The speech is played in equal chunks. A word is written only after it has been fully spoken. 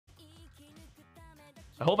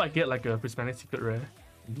I hope I get like a Prismatic Secret Rare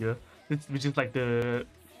in here, which is like the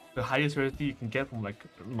highest rarity you can get from like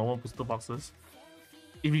normal booster boxes.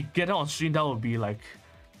 If we get it on stream, that would be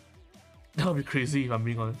crazy if I'm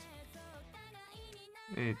being honest.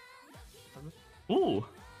 Hey. Ooh!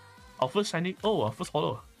 Our first shiny, our first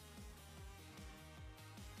holo.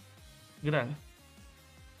 Look at that.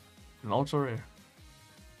 An ultra rare.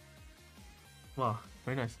 Wow,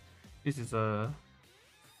 very nice. This is a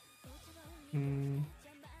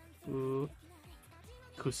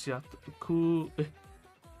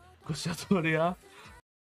Kushiatoria.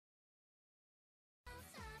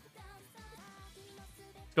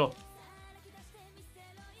 Go.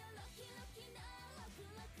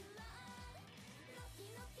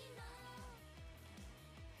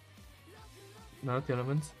 Another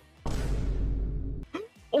elements.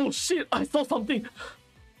 Oh shit! I saw something.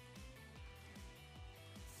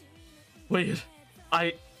 Wait,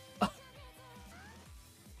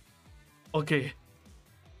 okay.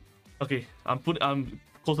 I'm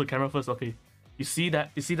close to the camera first. Okay, you see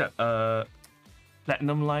that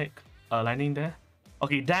platinum like lining there?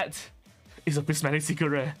 Okay, that is a Prismatic Secret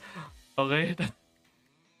Rare. Okay,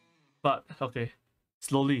 but okay,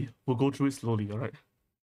 slowly we'll go through it slowly. All right.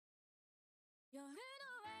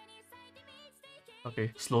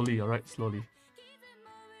 Okay, slowly. All right, slowly.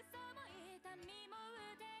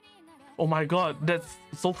 Oh my god, that's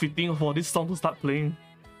so fitting for this song to start playing.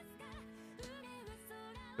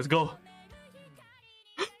 Let's go.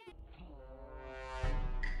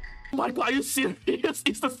 Oh my god, are you serious?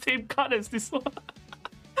 It's the same card as this one.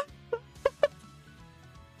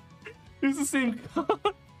 It's the same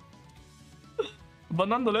card. But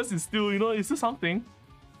nonetheless, it's still, it's still something.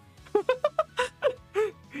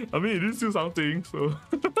 I mean, it is still something, so.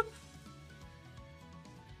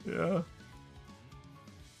 Yeah.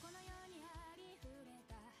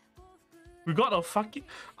 We got a fucking...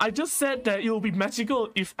 I just said that it will be magical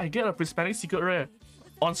if I get a Prismatic Secret Rare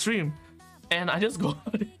on stream. And I just got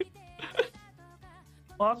it.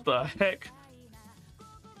 What the heck?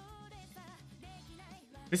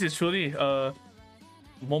 This is truly a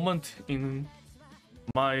moment in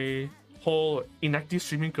my whole inactive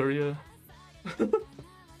streaming career.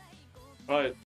 Right.